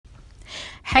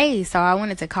Hey, so I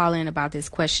wanted to call in about this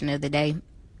question of the day.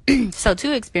 So,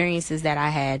 two experiences that I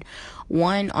had.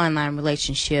 One, online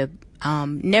relationship,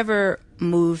 never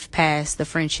moved past the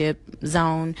friendship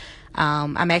zone.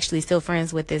 I'm actually still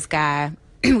friends with this guy.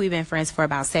 We've been friends for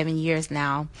about 7 years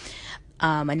now.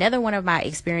 Another one of my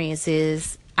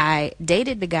experiences, I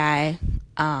dated the guy.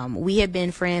 We had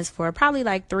been friends for probably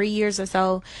like 3 years or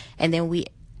so, and then we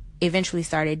eventually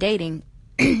started dating.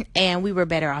 And we were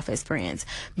better off as friends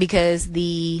because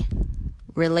the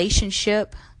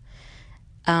relationship,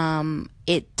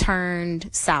 it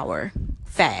turned sour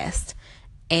fast,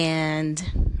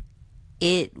 and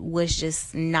it was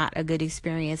just not a good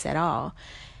experience at all.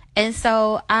 And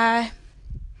so I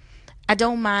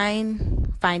don't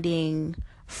mind finding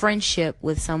friendship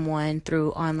with someone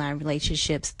through online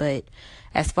relationships, but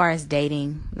as far as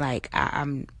dating, like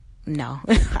I'm no,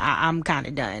 I'm kind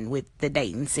of done with the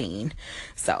dating scene.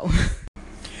 So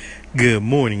Good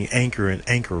morning, Anchor and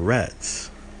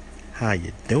Anchorettes. How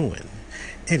you doing?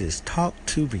 It is Talk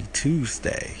to Me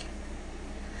Tuesday.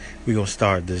 We're going to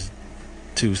start this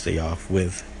Tuesday off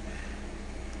with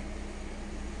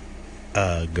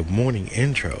a good morning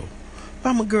intro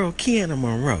by my girl Kiana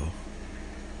Monroe.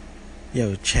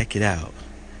 Yo, check it out.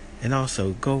 And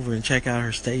also, go over and check out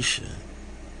her station,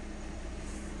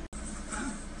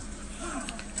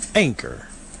 Anchor.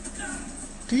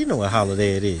 Do you know what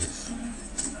holiday it is?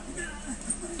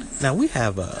 Now, we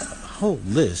have a whole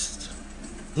list.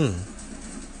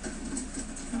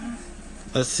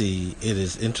 Let's see. It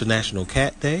is International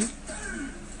Cat Day,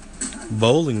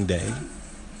 Bowling Day,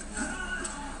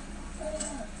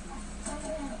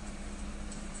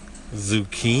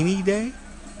 Zucchini Day.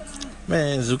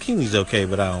 Man, zucchini's okay,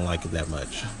 but I don't like it that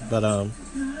much. But I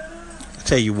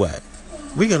tell you what,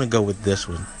 we're gonna go with this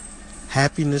one.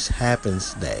 Happiness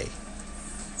Happens Day.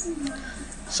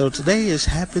 So today is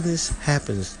Happiness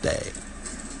Happens Day.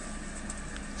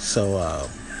 So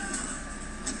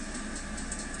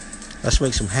let's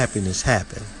make some happiness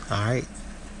happen. All right.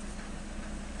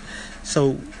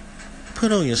 So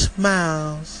put on your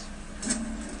smiles.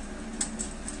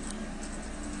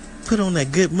 Put on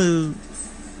that good mood.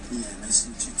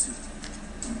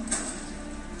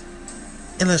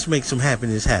 And let's make some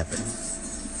happiness happen.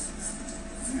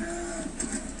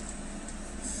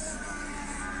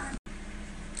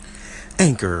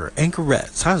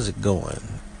 Anchorettes, how's it going?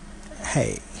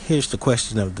 Hey, here's the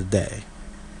question of the day.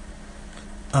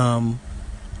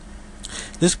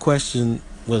 This question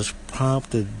was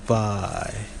prompted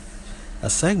by a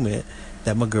segment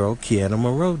that my girl Kiana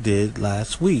Monroe did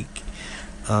last week.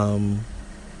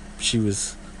 She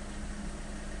was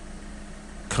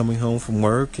coming home from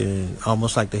work and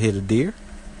almost like to hit a deer.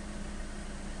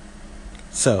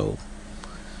 So,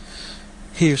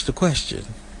 here's the question.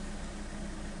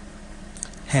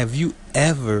 Have you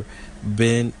ever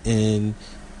been in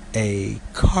a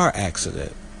car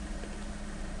accident?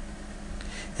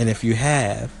 And if you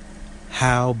have,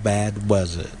 how bad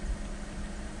was it?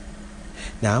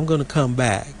 Now, I'm going to come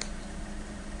back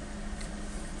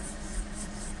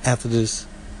after this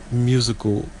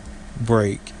musical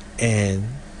break and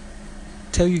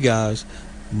tell you guys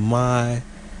my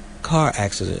car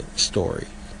accident story.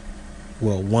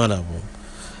 Well, one of them.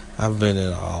 I've been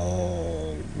in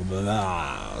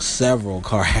several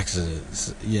car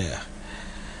accidents. Yeah,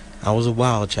 I was a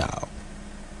wild child.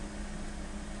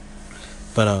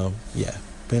 But yeah,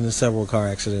 been in several car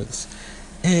accidents,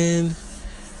 and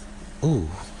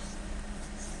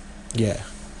yeah,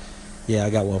 I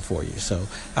got one for you. So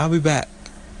I'll be back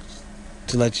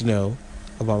to let you know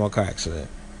about my car accident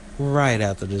right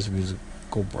after this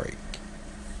musical break.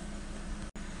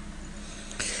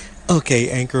 Okay,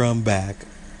 Anchor, I'm back.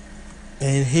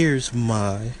 And here's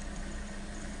my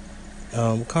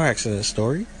car accident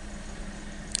story.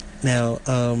 Now,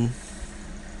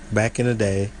 back in the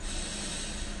day,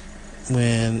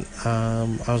 when I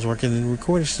was working in a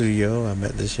recording studio, I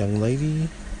met this young lady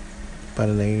by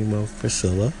the name of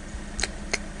Priscilla.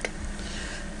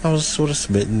 I was sort of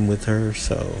smitten with her,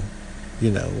 so,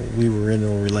 we were in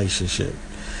a relationship.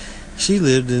 She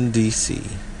lived in D.C.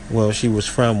 Well, she was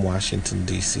from Washington,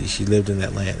 D.C. She lived in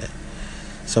Atlanta.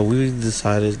 So we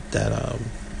decided that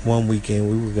one weekend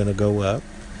we were going to go up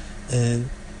and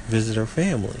visit her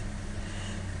family.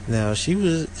 Now, she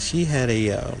had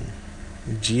a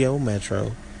Geo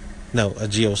Metro. No, a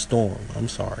Geo Storm. I'm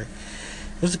sorry.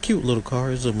 It was a cute little car.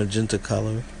 It was a magenta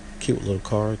color. Cute little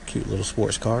car. Cute little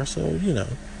sports car. So,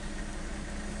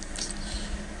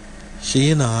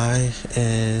 she and I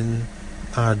and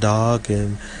our dog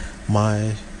and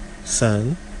my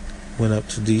son went up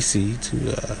to D.C.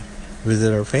 to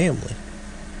visit her family.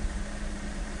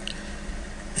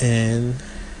 And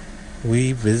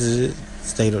we visited,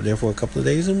 stayed up there for a couple of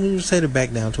days, and we were headed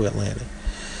back down to Atlanta.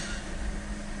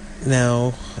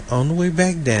 Now, on the way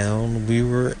back down, we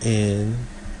were in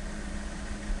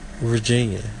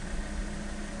Virginia.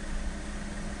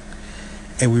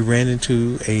 And we ran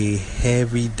into a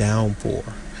heavy downpour.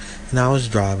 And I was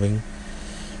driving,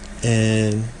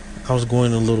 and I was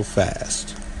going a little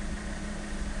fast.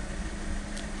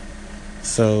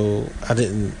 So I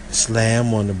didn't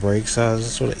slam on the brakes. I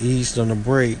just sort of eased on the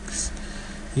brakes,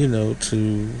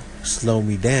 to slow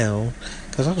me down.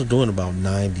 Because I was doing about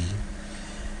 90.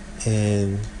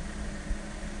 And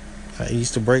I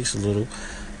eased the brakes a little.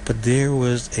 But there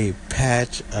was a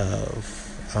patch of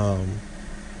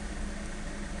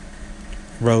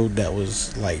road that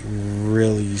was like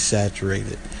really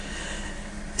saturated.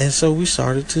 And so we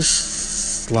started to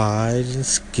slide and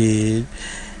skid.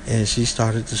 And she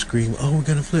started to scream, "Oh, we're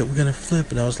gonna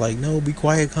flip." And I was like, "No, be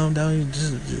quiet, calm down."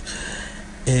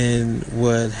 And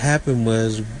what happened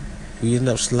was we ended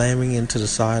up slamming into the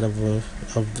side of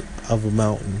a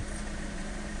mountain.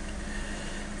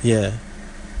 Yeah.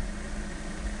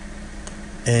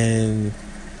 And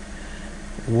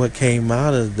what came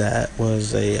out of that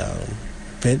was a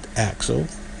bent axle,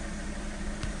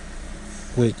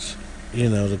 which,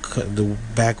 the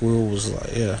back wheel was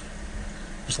like,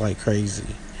 like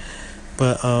crazy.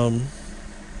 But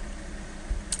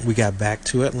we got back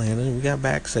to Atlanta. We got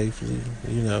back safely,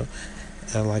 and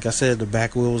like I said, the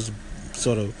back wheel was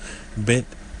sort of bent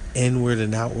inward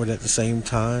and outward at the same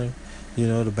time.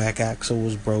 The back axle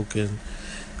was broken,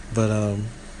 but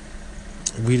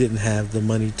we didn't have the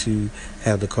money to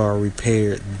have the car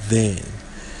repaired then,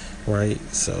 right?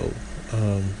 So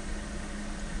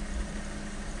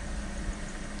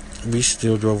we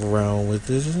still drove around with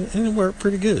it, and it worked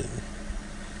pretty good.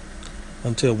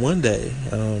 Until one day,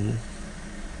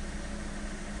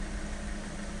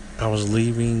 I was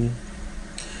leaving.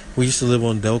 We used to live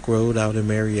on Delk Road out in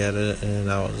Marietta,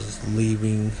 and I was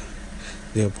leaving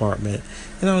the apartment,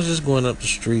 and I was just going up the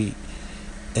street,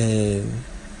 and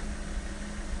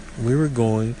we were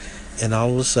going, and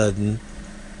all of a sudden,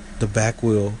 the back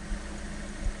wheel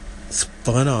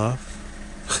spun off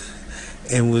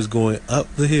and was going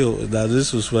up the hill. Now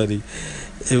this was funny.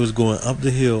 It was going up the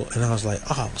hill, and I was like,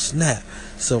 "Oh snap!"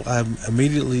 So I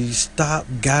immediately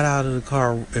stopped, got out of the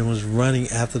car, and was running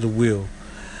after the wheel.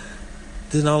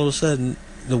 Then all of a sudden,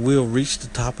 the wheel reached the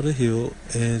top of the hill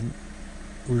and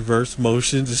reversed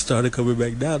motion and started coming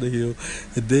back down the hill.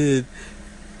 And then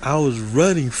I was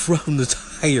running from the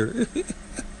tire.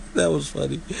 That was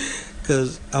funny,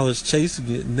 because I was chasing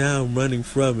it. Now I'm running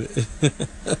from it.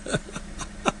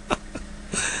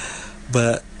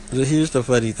 But here's the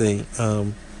funny thing.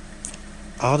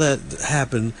 All that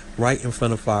happened right in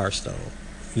front of Firestone.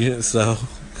 So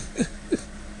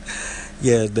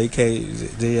yeah, they came.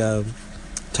 They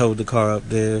towed the car up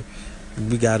there.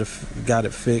 We got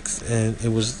it fixed, and it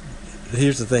was.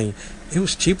 Here's the thing. It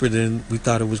was cheaper than we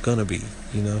thought it was gonna be.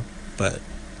 But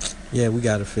yeah, we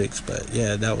got it fixed. But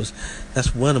yeah,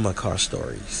 that's one of my car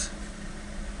stories.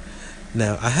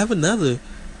 Now I have another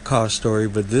car story,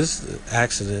 but this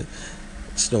accident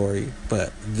story,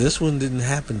 but this one didn't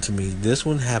happen to me. This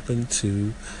one happened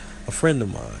to a friend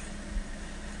of mine.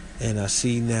 And I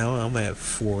see now I'm at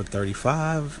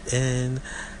 4:35, and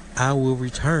I will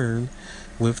return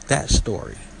with that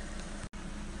story.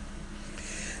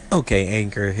 Okay,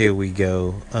 Anchor, here we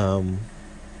go.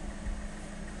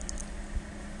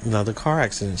 Another car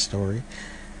accident story.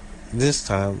 This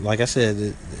time, like I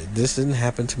said, this didn't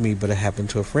happen to me, but it happened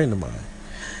to a friend of mine.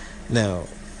 Now,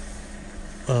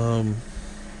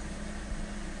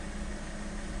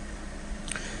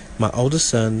 my oldest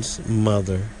son's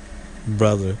brother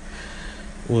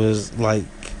was like,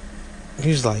 he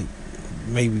was like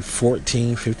maybe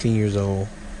 14, 15 years old.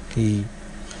 He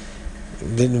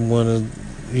didn't want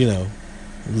to,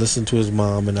 listen to his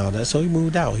mom and all that. So he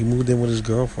moved out. He moved in with his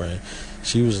girlfriend.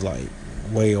 She was like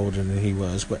way older than he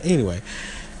was. But anyway,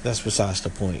 that's besides the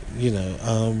point.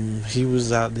 He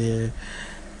was out there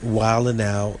wilding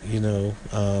out,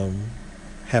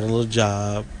 had a little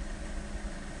job,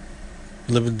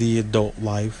 living the adult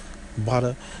life.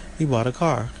 He bought a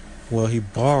car. Well, he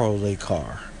borrowed a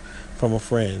car from a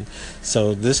friend.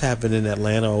 So this happened in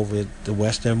Atlanta over at the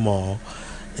Western Mall.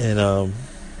 And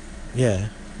yeah,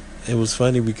 it was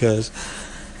funny because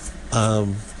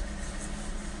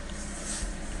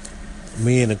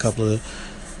me and a couple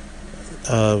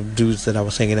of dudes that I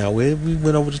was hanging out with, we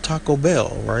went over to Taco Bell,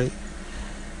 right?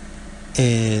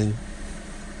 And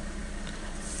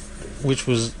which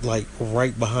was like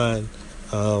right behind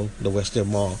the West End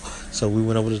Mall. So we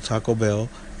went over to Taco Bell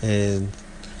and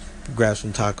grabbed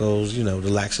some tacos,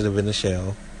 the laxative in the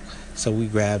shell, So we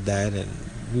grabbed that and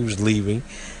we was leaving.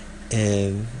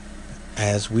 And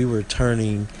as we were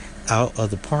turning out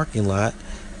of the parking lot,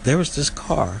 there was this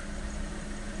car.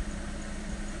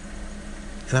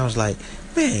 And I was like,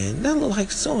 man, that look like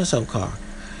so-and-so car.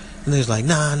 And they was like,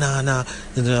 nah. And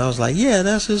then I was like, yeah,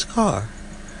 that's his car.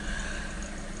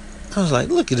 I was like,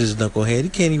 look at this knucklehead. He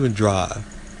can't even drive.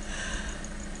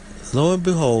 Lo and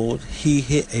behold, he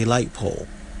hit a light pole.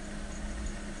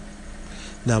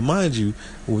 Now, mind you,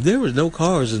 there was no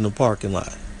cars in the parking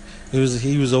lot. He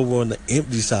was over on the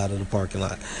empty side of the parking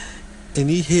lot. And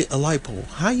he hit a light pole.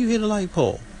 How you hit a light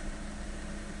pole?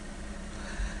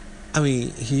 I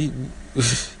mean,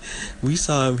 we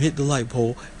saw him hit the light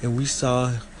pole, and we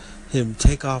saw him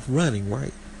take off running,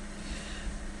 right?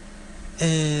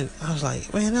 And I was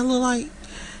like, man, that look like...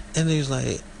 And he was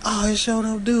like, oh, it sure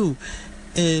don't do.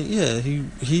 And yeah,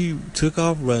 he took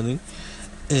off running.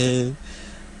 And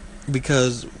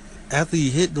because after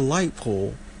he hit the light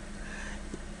pole,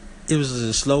 it was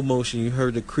in slow motion. You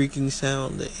heard the creaking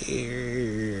sound. The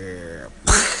air.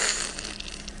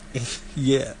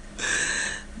 Yeah.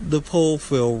 The pole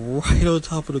fell right on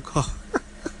top of the car.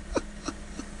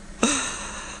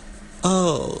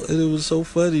 Oh, and it was so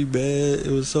funny, man.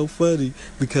 It was so funny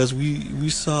because we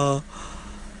saw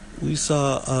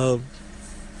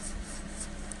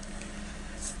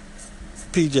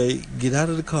PJ get out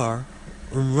of the car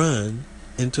and run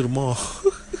into the mall.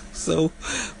 So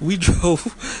we drove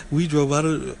out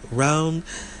of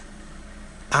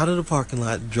the parking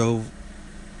lot, drove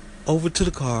over to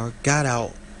the car, got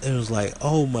out, and it was like,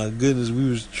 oh my goodness, we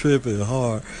was tripping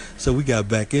hard. So we got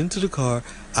back into the car.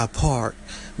 I parked.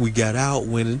 We got out,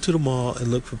 went into the mall, and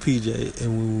looked for PJ.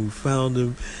 And when we found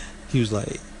him, he was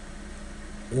like,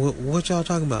 what y'all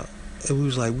talking about? And we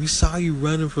was like, we saw you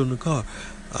running from the car.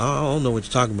 I don't know what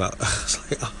you're talking about. I was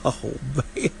like, oh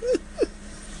man.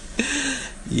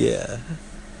 Yeah,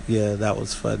 that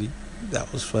was funny.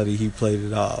 He played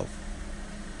it off.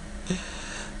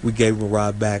 We gave him a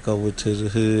ride back over to the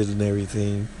hood and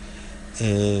everything.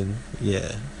 And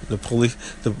yeah, the police,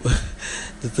 the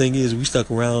thing is, we stuck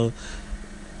around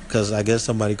because I guess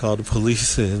somebody called the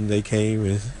police and they came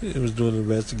and it was doing an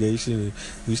investigation, and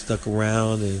we stuck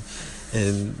around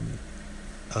and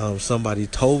somebody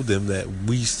told them that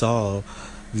we saw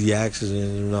the accident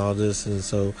and all this, and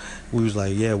so we was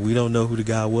like, yeah, we don't know who the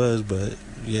guy was, but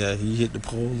yeah, he hit the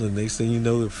pole, and next thing you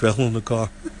know, it fell on the car.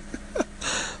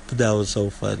 But that was so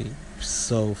funny.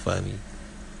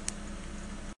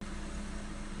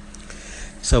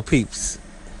 So peeps,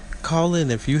 call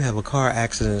in if you have a car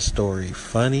accident story,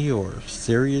 funny or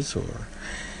serious or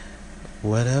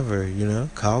whatever,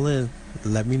 call in,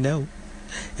 let me know.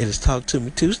 It is Talk to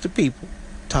Me Tuesday, people.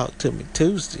 Talk to Me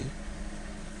Tuesday.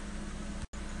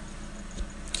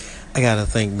 I gotta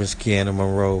thank Miss Kiana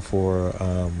Monroe for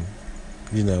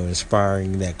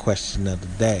inspiring that question of the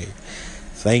day.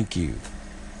 Thank you.